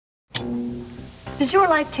Does your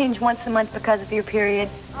life change once a month because of your period?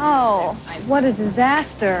 Oh, what a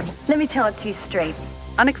disaster. Let me tell it to you straight.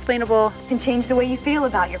 Unexplainable Can change the way you feel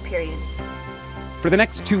about your period. For the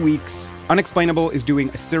next 2 weeks, Unexplainable is doing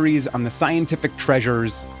a series on the scientific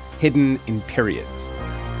treasures hidden in periods.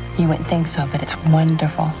 You wouldn't think so, but it's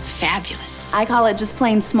wonderful. Fabulous. I call it just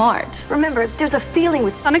plain smart. Remember, there's a feeling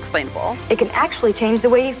with unexplainable. It can actually change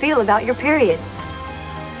the way you feel about your period.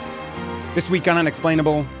 This week on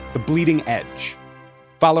Unexplainable, The Bleeding Edge.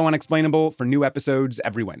 Follow Unexplainable for new episodes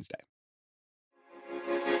every Wednesday.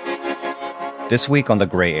 This week on The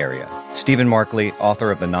Gray Area, Stephen Markley,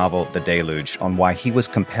 author of the novel The Deluge, on why he was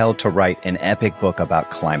compelled to write an epic book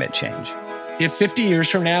about climate change. If 50 years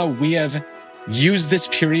from now we have used this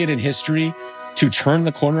period in history to turn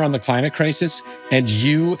the corner on the climate crisis, and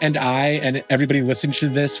you and I and everybody listening to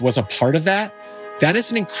this was a part of that, that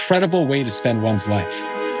is an incredible way to spend one's life.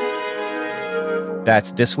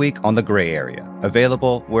 That's this week on The Gray Area,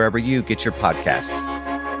 available wherever you get your podcasts.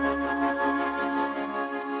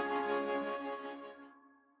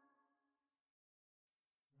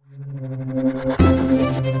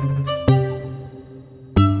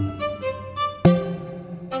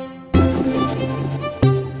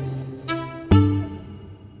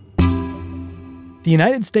 The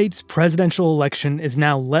United States presidential election is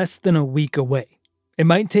now less than a week away. It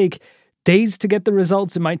might take days to get the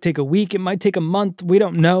results, it might take a week, it might take a month, we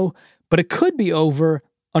don't know, but it could be over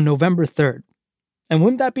on November 3rd. And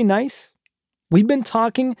wouldn't that be nice? We've been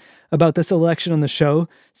talking about this election on the show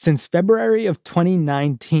since February of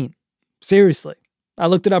 2019. Seriously, I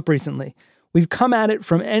looked it up recently. We've come at it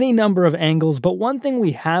from any number of angles, but one thing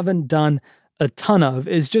we haven't done a ton of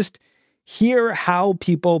is just hear how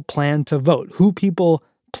people plan to vote, who people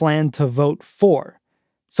plan to vote for.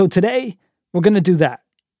 So today, we're going to do that.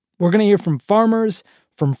 We're going to hear from farmers,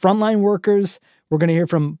 from frontline workers, we're going to hear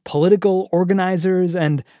from political organizers,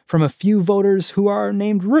 and from a few voters who are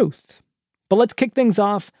named Ruth. But let's kick things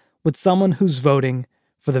off with someone who's voting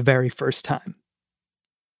for the very first time.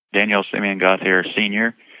 Daniel Simeon Gauthier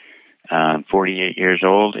Sr., 48 years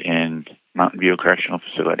old, in Mountain View Correctional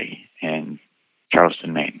Facility in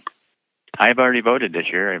Charleston, Maine. I've already voted this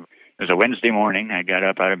year. It was a Wednesday morning. I got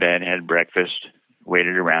up out of bed, had breakfast,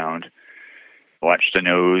 waited around, watched the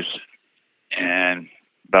news, and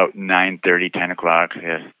about 9:30, 10 o'clock,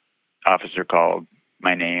 the officer called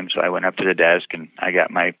my name, so I went up to the desk, and I got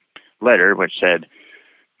my letter, which said,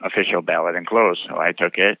 official ballot enclosed. So I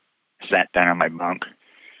took it, sat down on my bunk,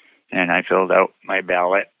 and I filled out my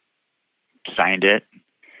ballot, signed it,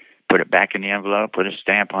 put it back in the envelope, put a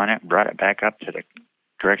stamp on it, brought it back up to the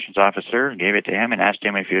corrections officer, gave it to him, and asked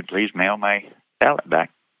him if he would please mail my ballot back.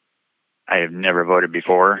 I have never voted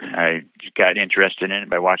before. I just got interested in it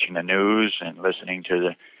by watching the news and listening to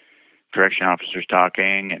the correction officers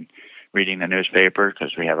talking and reading the newspaper,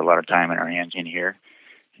 because we have a lot of time in our hands in here.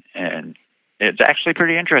 And it's actually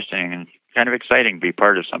pretty interesting and kind of exciting to be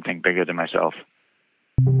part of something bigger than myself.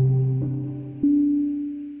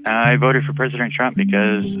 I voted for President Trump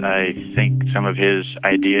because I think some of his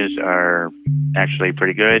ideas are actually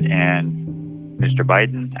pretty good. And Mr.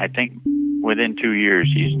 Biden, I think within 2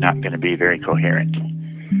 years, he's not going to be very coherent.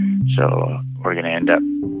 So we're going to end up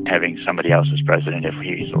having somebody else as president if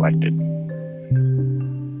he's elected.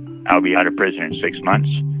 I'll be out of prison in 6 months.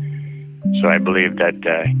 So I believe that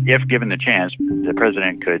if given the chance, the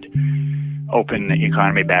president could open the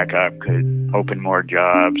economy back up, could open more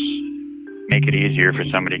jobs, make it easier for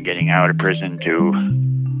somebody getting out of prison to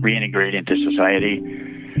reintegrate into society,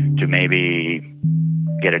 to maybe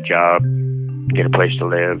get a job, get a place to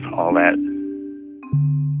live, all that.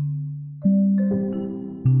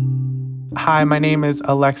 Hi, my name is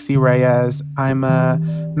Alexi Reyes. I'm a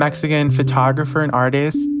Mexican photographer and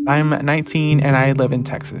artist. I'm 19 and I live in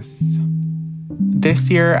Texas. This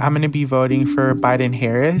year, I'm going to be voting for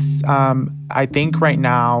Biden-Harris. I think right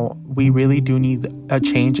now we really do need a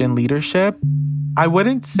change in leadership. I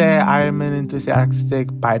wouldn't say I'm an enthusiastic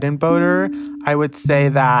Biden voter. I would say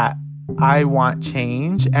that I want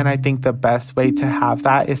change, and I think the best way to have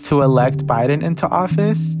that is to elect Biden into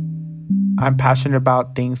office. I'm passionate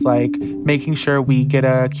about things like making sure we get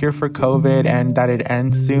a cure for COVID and that it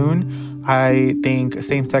ends soon. I think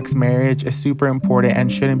same-sex marriage is super important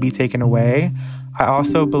and shouldn't be taken away. I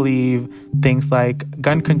also believe things like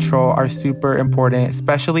gun control are super important,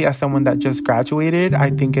 especially as someone that just graduated. I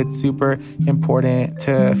think it's super important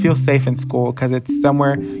to feel safe in school because it's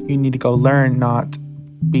somewhere you need to go learn, not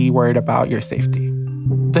be worried about your safety.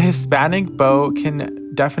 The Hispanic vote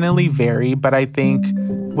can definitely vary, but I think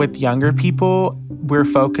with younger people, we're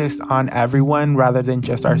focused on everyone rather than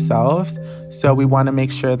just ourselves. So we want to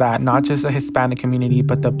make sure that not just the Hispanic community,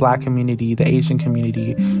 but the Black community, the Asian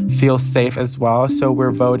community feels safe as well. So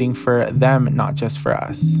we're voting for them, not just for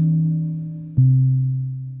us.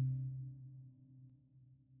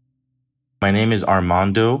 My name is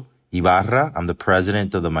Armando Ibarra. I'm the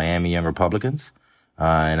president of the Miami Young Republicans,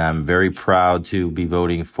 and I'm very proud to be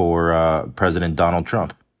voting for President Donald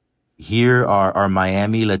Trump. Here, our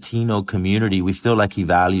Miami Latino community, we feel like he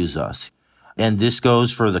values us. And this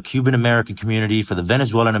goes for the Cuban American community, for the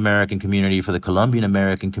Venezuelan American community, for the Colombian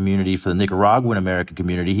American community, for the Nicaraguan American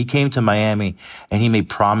community. He came to Miami and he made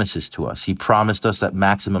promises to us. He promised us that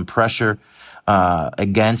maximum pressure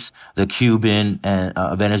against the Cuban and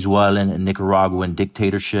Venezuelan and Nicaraguan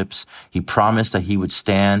dictatorships. He promised that he would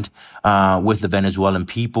stand with the Venezuelan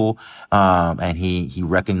people, and he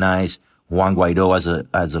recognized Juan Guaido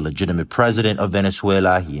as a legitimate president of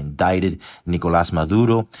Venezuela. He indicted Nicolás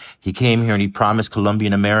Maduro. He came here and he promised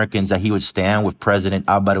Colombian Americans that he would stand with President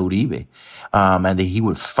Álvaro Uribe, and that he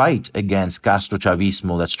would fight against Castro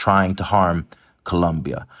Chavismo that's trying to harm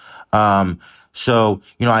Colombia. So,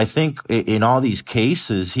 I think in all these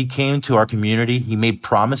cases, he came to our community, he made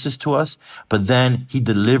promises to us, but then he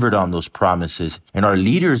delivered on those promises. And our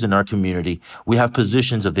leaders in our community, we have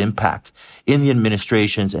positions of impact in the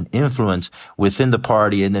administrations and influence within the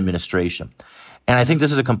party and the administration. And I think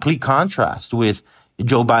this is a complete contrast with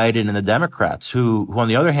Joe Biden and the Democrats, who on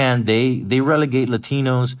the other hand, they relegate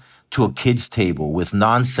Latinos to a kid's table with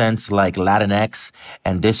nonsense like Latinx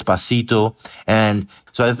and Despacito. And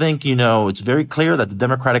so I think, it's very clear that the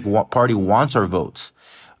Democratic Party wants our votes,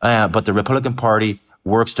 but the Republican Party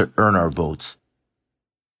works to earn our votes.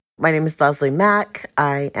 My name is Leslie Mack.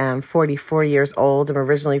 I am 44 years old. I'm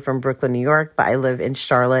originally from Brooklyn, New York, but I live in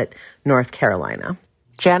Charlotte, North Carolina.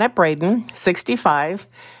 Janet Braden, 65,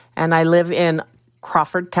 and I live in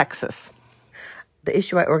Crawford, Texas. The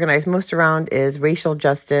issue I organize most around is racial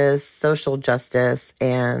justice, social justice,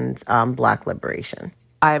 and Black liberation.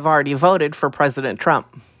 I've already voted for President Trump.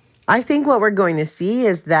 I think what we're going to see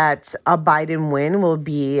is that a Biden win will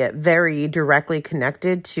be very directly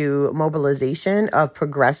connected to mobilization of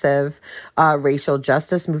progressive racial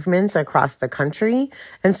justice movements across the country.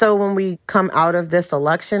 And so when we come out of this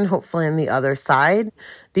election, hopefully on the other side,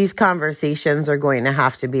 these conversations are going to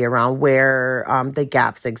have to be around where the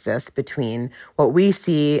gaps exist between what we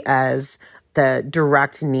see as the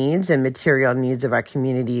direct needs and material needs of our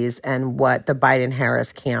communities and what the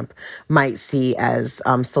Biden-Harris camp might see as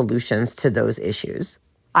solutions to those issues.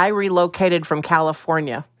 I relocated from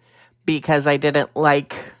California because I didn't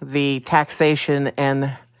like the taxation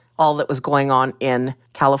and all that was going on in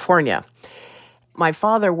California. My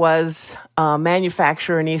father was a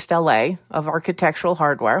manufacturer in East LA of architectural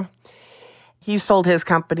hardware. He sold his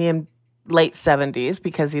company in late 70s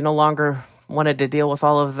because he no longer wanted to deal with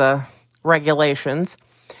all of the regulations,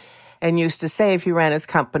 and used to say if he ran his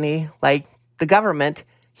company like the government,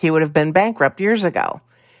 he would have been bankrupt years ago.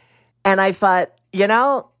 And I thought,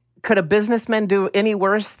 could a businessman do any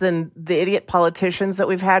worse than the idiot politicians that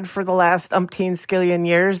we've had for the last umpteen skillion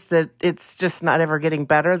years, that it's just not ever getting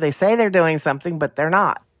better? They say they're doing something, but they're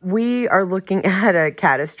not. We are looking at a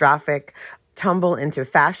catastrophic tumble into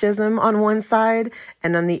fascism on one side,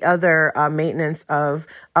 and on the other, maintenance of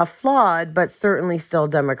a flawed but certainly still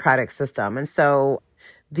democratic system. And so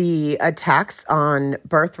the attacks on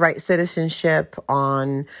birthright citizenship,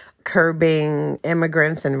 on curbing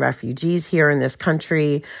immigrants and refugees here in this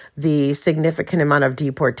country, the significant amount of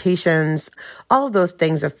deportations, all of those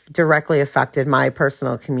things have directly affected my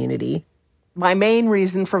personal community. My main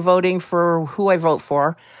reason for voting for who I vote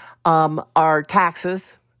for are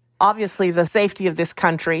taxes. Obviously, the safety of this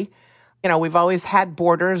country. We've always had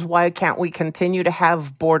borders. Why can't we continue to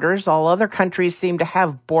have borders? All other countries seem to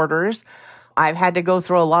have borders. I've had to go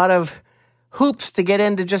through a lot of hoops to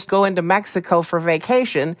go into Mexico for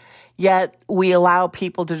vacation, yet we allow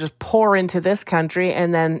people to just pour into this country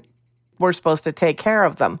and then we're supposed to take care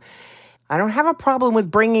of them. I don't have a problem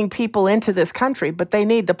with bringing people into this country, but they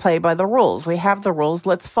need to play by the rules. We have the rules.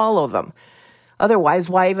 Let's follow them.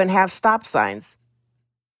 Otherwise, why even have stop signs?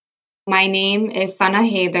 My name is Sana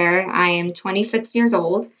Haider. I am 26 years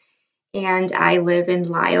old, and I live in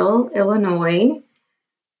Lisle, Illinois,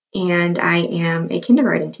 and I am a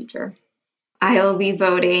kindergarten teacher. I will be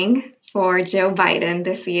voting for Joe Biden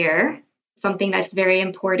this year. Something that's very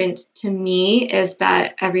important to me is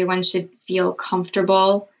that everyone should feel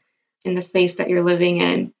comfortable in the space that you're living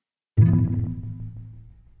in.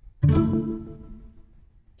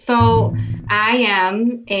 So I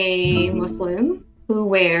am a Muslim who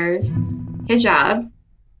wears hijab,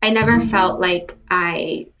 I never felt like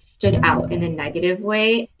I stood out in a negative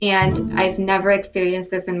way. And I've never experienced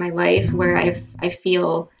this in my life where I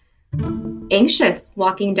feel anxious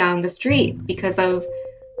walking down the street because of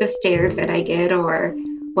the stares that I get or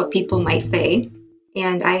what people might say.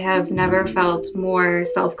 And I have never felt more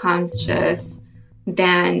self-conscious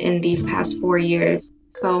than in these past 4 years.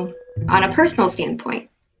 So on a personal standpoint,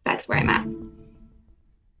 that's where I'm at.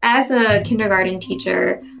 As a kindergarten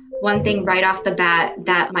teacher, one thing right off the bat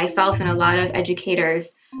that myself and a lot of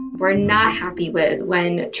educators were not happy with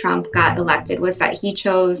when Trump got elected was that he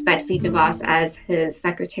chose Betsy DeVos as his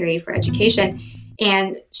Secretary for Education.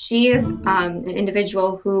 And she is an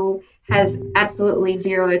individual who has absolutely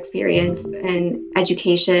zero experience in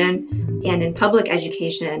education and in public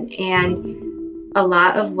education. And a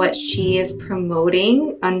lot of what she is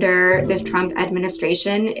promoting under this Trump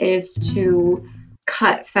administration is to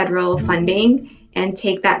cut federal funding and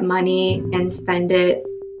take that money and spend it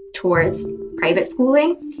towards private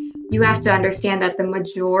schooling. You have to understand that the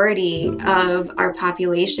majority of our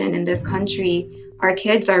population in this country, our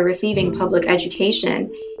kids are receiving public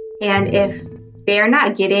education. And if they're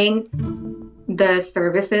not getting the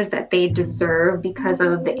services that they deserve because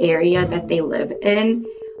of the area that they live in,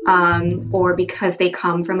 or because they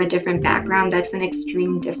come from a different background, that's an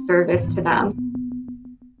extreme disservice to them.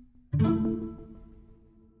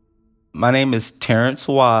 My name is Terrence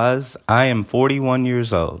Wise. I am 41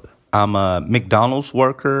 years old. I'm a McDonald's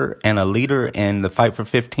worker and a leader in the Fight for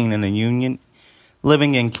 15 in the union,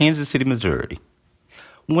 living in Kansas City, Missouri.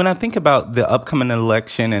 When I think about the upcoming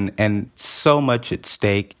election and so much at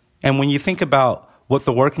stake, and when you think about what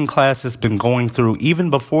the working class has been going through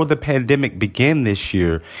even before the pandemic began this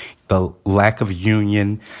year, the lack of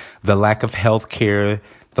union, the lack of health care,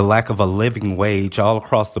 the lack of a living wage all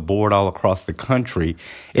across the board, all across the country,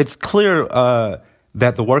 it's clear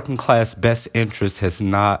that the working class best interest has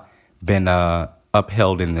not been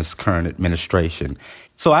upheld in this current administration.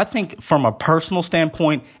 So I think from a personal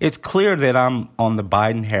standpoint, it's clear that I'm on the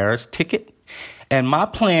Biden-Harris ticket. And my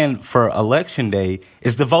plan for Election Day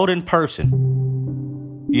is to vote in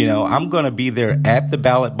person. You know, I'm going to be there at the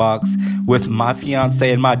ballot box with my fiance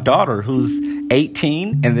and my daughter, who's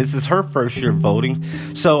 18, and this is her first year voting.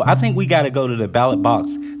 So I think we got to go to the ballot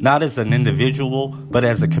box, not as an individual, but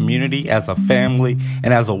as a community, as a family,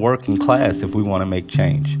 and as a working class if we want to make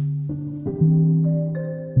change.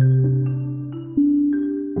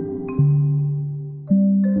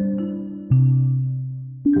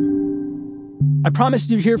 I promised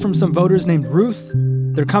you'd hear from some voters named Ruth.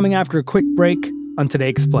 They're coming after a quick break on Today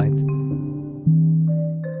Explained.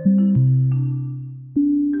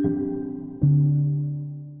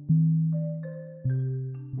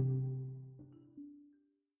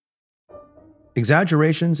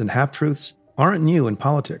 Exaggerations and half-truths aren't new in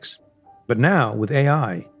politics. But now, with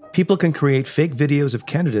AI, people can create fake videos of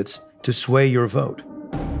candidates to sway your vote.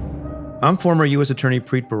 I'm former U.S. Attorney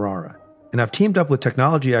Preet Bharara, and I've teamed up with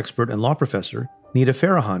technology expert and law professor Nita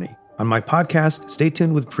Farahani on my podcast, Stay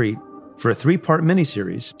Tuned with Preet, for a 3-part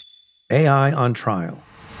miniseries, AI on Trial.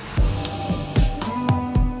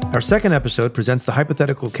 Our second episode presents the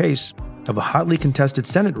hypothetical case of a hotly contested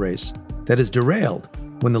Senate race that is derailed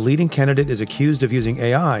when the leading candidate is accused of using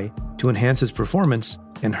AI to enhance his performance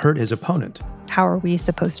and hurt his opponent. How are we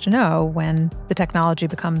supposed to know when the technology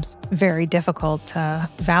becomes very difficult to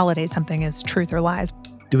validate something as truth or lies?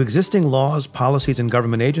 Do existing laws, policies, and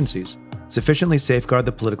government agencies sufficiently safeguard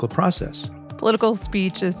the political process? Political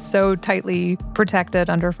speech is so tightly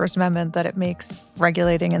protected under First Amendment that it makes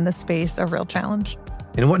regulating in this space a real challenge.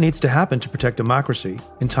 And what needs to happen to protect democracy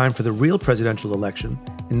in time for the real presidential election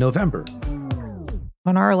in November?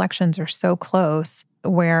 When our elections are so close,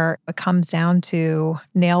 where it comes down to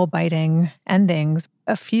nail-biting endings,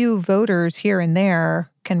 a few voters here and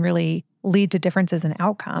there can really lead to differences in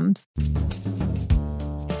outcomes.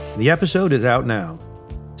 The episode is out now.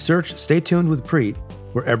 Search Stay Tuned with Preet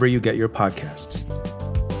wherever you get your podcasts.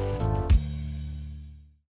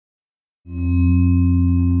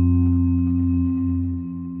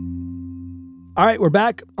 All right, we're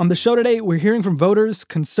back. On the show today, we're hearing from voters,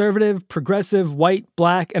 conservative, progressive, white,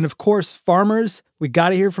 black, and of course, farmers. We got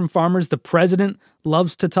to hear from farmers. The president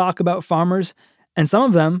loves to talk about farmers, and some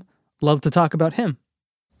of them love to talk about him.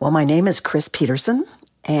 Well, my name is Chris Peterson,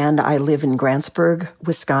 and I live in Grantsburg,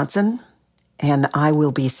 Wisconsin, and I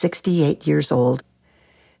will be 68 years old.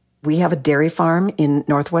 We have a dairy farm in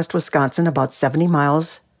northwest Wisconsin, about 70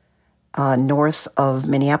 miles north of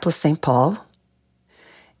Minneapolis, St. Paul.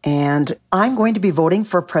 And I'm going to be voting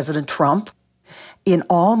for President Trump. In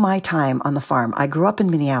all my time on the farm, I grew up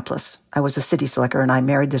in Minneapolis. I was a city slicker, and I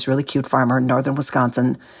married this really cute farmer in northern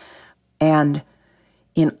Wisconsin. And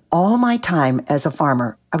In all my time as a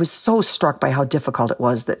farmer, I was so struck by how difficult it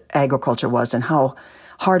was that agriculture was and how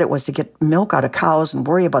hard it was to get milk out of cows and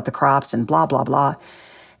worry about the crops and blah, blah, blah.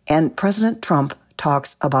 And President Trump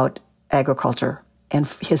talks about agriculture and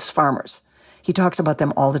his farmers. He talks about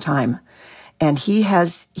them all the time. And he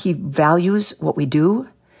values what we do,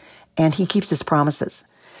 and he keeps his promises.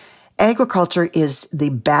 Agriculture is the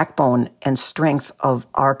backbone and strength of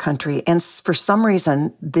our country. And for some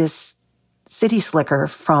reason, this city slicker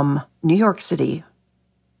from New York City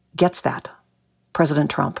gets that,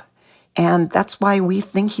 President Trump. And that's why we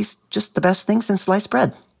think he's just the best thing since sliced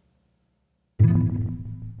bread.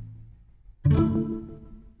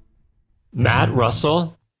 Matt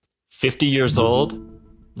Russell, 50 years old,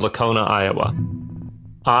 Lacona, Iowa.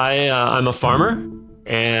 I'm a farmer,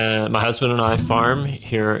 and my husband and I farm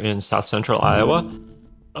here in South Central Iowa.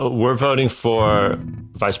 We're voting for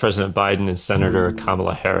Vice President Biden and Senator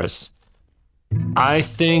Kamala Harris. I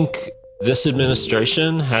think this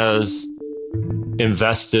administration has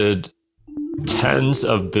invested tens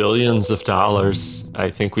of billions of dollars. I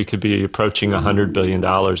think we could be approaching $100 billion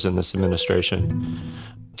in this administration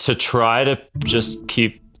to try to just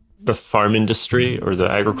keep the farm industry or the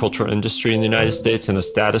agricultural industry in the United States in a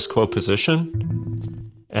status quo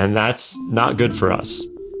position. And that's not good for us.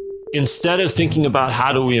 Instead of thinking about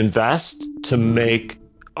how do we invest to make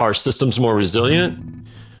our systems more resilient,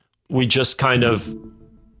 we just kind of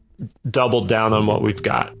doubled down on what we've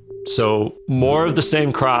got. So more of the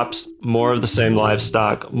same crops, more of the same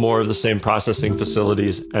livestock, more of the same processing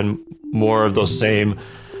facilities, and more of those same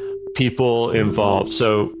people involved.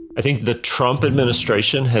 So I think the Trump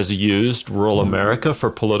administration has used rural America for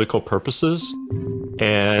political purposes.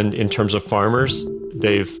 And in terms of farmers,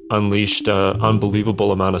 they've unleashed an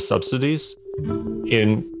unbelievable amount of subsidies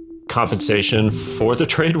in compensation for the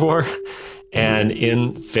trade war and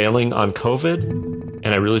in failing on COVID. And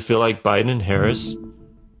I really feel like Biden and Harris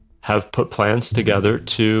have put plans together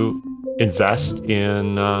to invest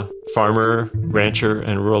in farmer, rancher,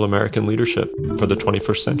 and rural American leadership for the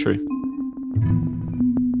 21st century.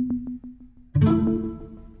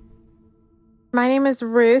 My name is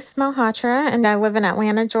Ruth Malhotra, and I live in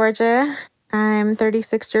Atlanta, Georgia. I'm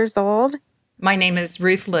 36 years old. My name is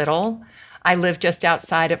Ruth Little. I live just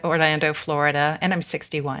outside of Orlando, Florida, and I'm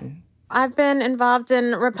 61. I've been involved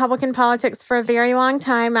in Republican politics for a very long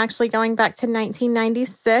time, actually going back to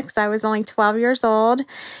 1996. I was only 12 years old.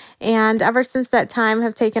 And ever since that time,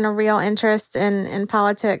 have taken a real interest in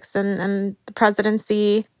politics and the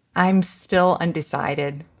presidency. I'm still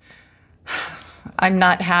undecided. I'm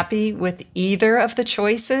not happy with either of the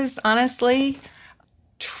choices, honestly.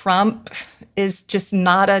 Trump is just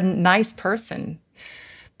not a nice person.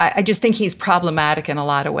 I just think he's problematic in a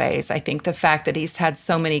lot of ways. I think the fact that he's had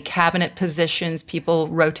so many cabinet positions, people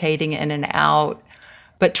rotating in and out.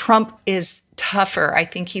 But Trump is tougher. I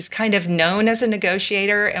think he's kind of known as a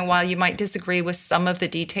negotiator. And while you might disagree with some of the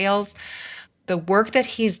details, the work that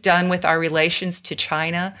he's done with our relations to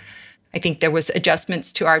China, I think there was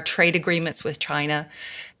adjustments to our trade agreements with China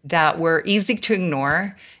that were easy to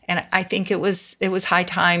ignore. And I think it was high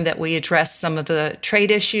time that we address some of the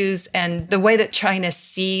trade issues and the way that China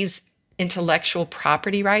sees intellectual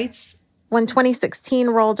property rights. When 2016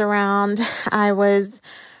 rolled around, I was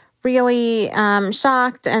really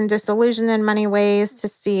shocked and disillusioned in many ways to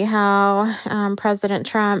see how President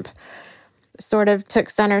Trump sort of took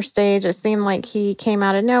center stage. It seemed like he came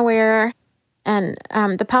out of nowhere. And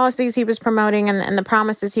the policies he was promoting and the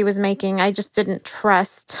promises he was making, I just didn't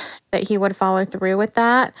trust that he would follow through with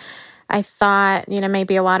that. I thought,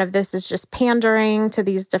 maybe a lot of this is just pandering to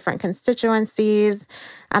these different constituencies,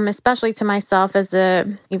 especially to myself as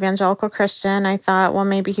an evangelical Christian. I thought, well,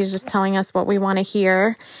 maybe he's just telling us what we want to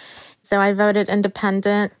hear. So I voted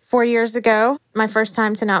independent 4 years ago, my first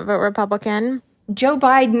time to not vote Republican. Joe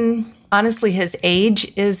Biden, honestly, his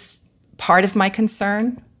age is part of my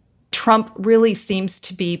concern. Trump really seems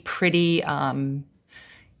to be pretty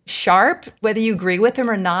sharp, whether you agree with him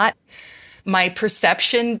or not. My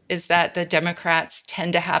perception is that the Democrats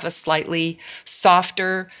tend to have a slightly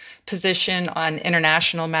softer position on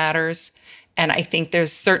international matters. And I think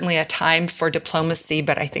there's certainly a time for diplomacy,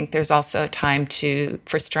 but I think there's also a time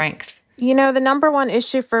for strength. The number one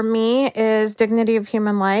issue for me is dignity of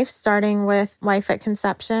human life, starting with life at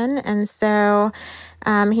conception. And so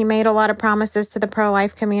he made a lot of promises to the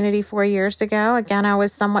pro-life community 4 years ago. Again, I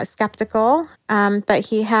was somewhat skeptical, but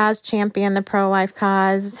he has championed the pro-life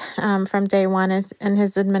cause from day one in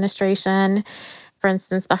his administration. For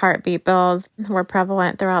instance, the heartbeat bills were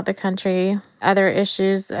prevalent throughout the country. Other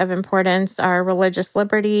issues of importance are religious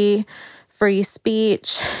liberty, free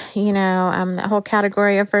speech, that whole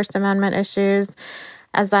category of First Amendment issues.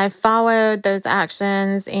 as I've followed those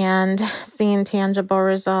actions and seen tangible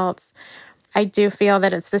results, I do feel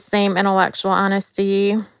that it's the same intellectual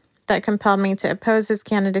honesty that compelled me to oppose his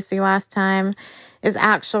candidacy last time is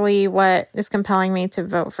actually what is compelling me to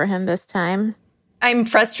vote for him this time. I'm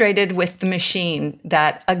frustrated with the machine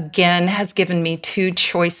that, again, has given me two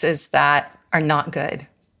choices that are not good.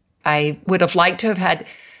 I would have liked to have had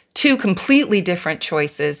two completely different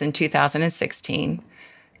choices in 2016.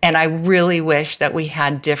 And I really wish that we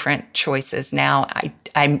had different choices now.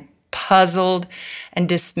 I'm puzzled and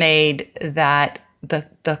dismayed that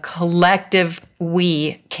the collective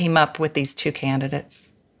we came up with these two candidates.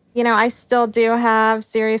 You know, I still do have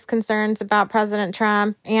serious concerns about President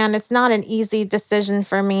Trump, and it's not an easy decision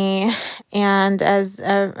for me. And as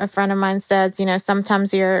a friend of mine says, you know,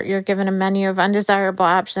 sometimes you're given a menu of undesirable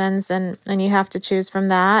options and you have to choose from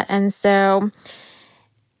that. And so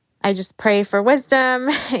I just pray for wisdom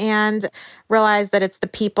and realize that it's the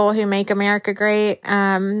people who make America great,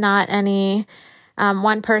 not any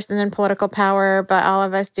one person in political power, but all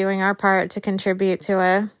of us doing our part to contribute to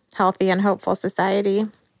a healthy and hopeful society.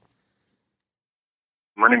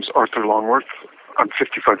 My name's Arthur Longworth. I'm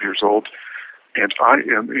 55 years old, and I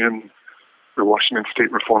am in the Washington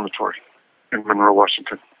State Reformatory in Monroe,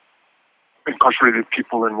 Washington. Incarcerated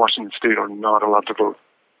people in Washington State are not allowed to vote.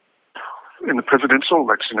 In the presidential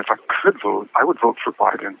election, if I could vote, I would vote for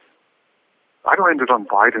Biden. I landed on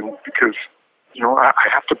Biden because, you know, I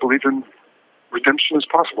have to believe in redemption is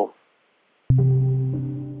possible.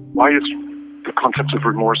 Why is the concept of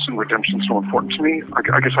remorse and redemption so important to me?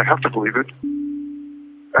 I guess I have to believe it.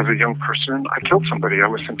 As a young person, I killed somebody. I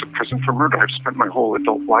was sent to prison for murder. I've spent my whole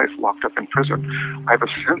adult life locked up in prison. I have a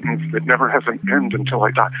sentence that never has an end until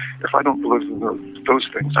I die. If I don't believe in those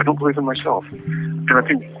things, I don't believe in myself. And I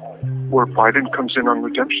think where Biden comes in on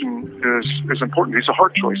redemption is important. He's a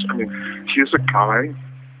hard choice. I mean, he is a guy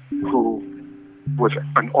who was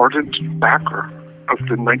an ardent backer of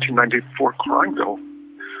the 1994 crime bill,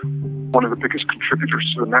 one of the biggest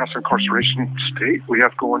contributors to the mass incarceration state we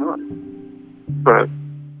have going on. But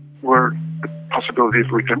where the possibility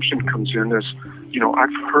of redemption comes in is, you know,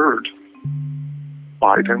 I've heard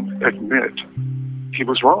Biden admit he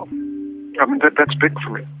was wrong. I mean, that's big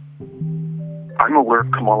for me. I'm aware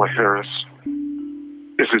Kamala Harris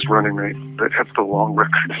is his running mate that has the long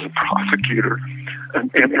record as a prosecutor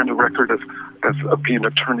and a record of being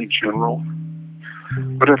attorney general.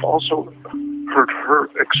 But I've also heard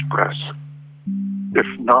her express, if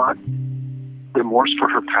not remorse for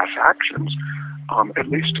her past actions, at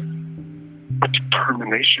least a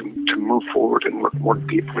determination to move forward and look more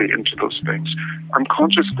deeply into those things. I'm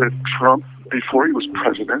conscious that Trump, before he was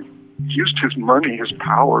president, used his money, his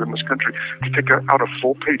power in this country to take out a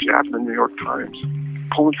full-page ad in the New York Times,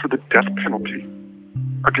 calling for the death penalty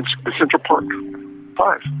against the Central Park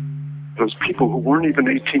 5. Those people who weren't even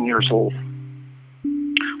 18 years old,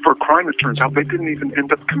 for a crime it turns out they didn't even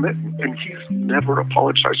end up committing, and he's never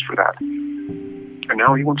apologized for that. And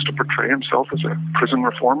now he wants to portray himself as a prison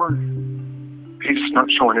reformer. He's not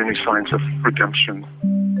showing any signs of redemption.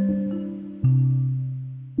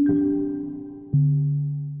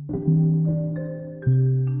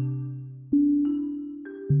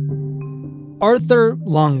 Arthur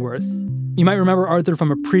Longworth. You might remember Arthur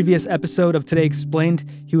from a previous episode of Today Explained.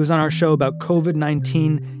 He was on our show about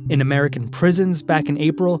COVID-19 in American prisons back in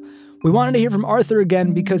April. We wanted to hear from Arthur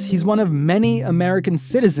again because he's one of many American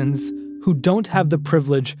citizens who don't have the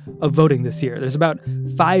privilege of voting this year. There's about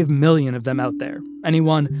 5 million of them out there.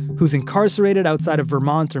 Anyone who's incarcerated outside of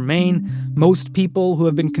Vermont or Maine, most people who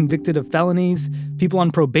have been convicted of felonies, people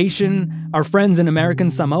on probation, our friends in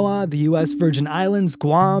American Samoa, the U.S. Virgin Islands,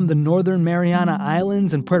 Guam, the Northern Mariana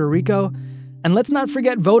Islands, and Puerto Rico. And let's not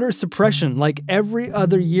forget voter suppression. Like every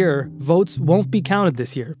other year, votes won't be counted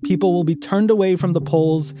this year. People will be turned away from the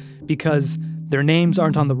polls because their names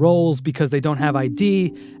aren't on the rolls, because they don't have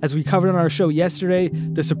ID. As we covered on our show yesterday,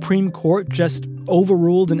 the Supreme Court just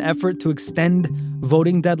overruled an effort to extend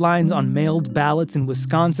voting deadlines on mailed ballots in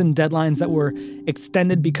Wisconsin, deadlines that were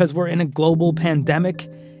extended because we're in a global pandemic.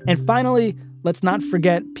 And finally, let's not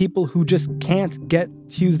forget people who just can't get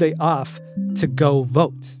Tuesday off to go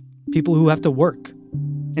vote. People who have to work.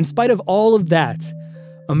 In spite of all of that,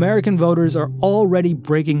 American voters are already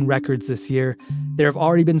breaking records this year. There have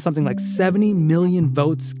already been something like 70 million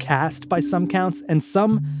votes cast by some counts, and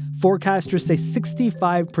some forecasters say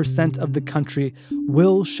 65% of the country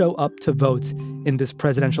will show up to vote in this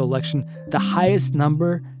presidential election, the highest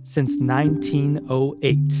number since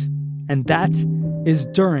 1908. And that is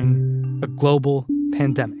during a global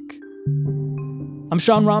pandemic. I'm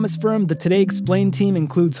Sean Rameswaram. The Today Explained team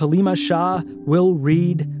includes Halima Shah, Will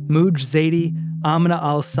Reed, Mooj Zaidi, Amina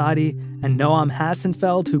Al-Sadi, and Noam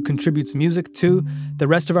Hassenfeld, who contributes music too. The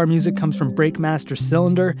rest of our music comes from Breakmaster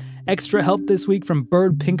Cylinder. Extra help this week from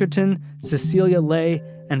Bird Pinkerton, Cecilia Lay,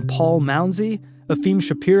 and Paul Mounsey. Afim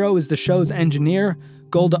Shapiro is the show's engineer.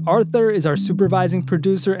 Golda Arthur is our supervising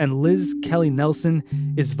producer, and Liz Kelly Nelson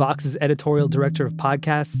is Vox's editorial director of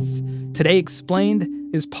podcasts. Today Explained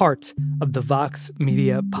is part of the Vox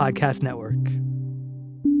Media Podcast Network.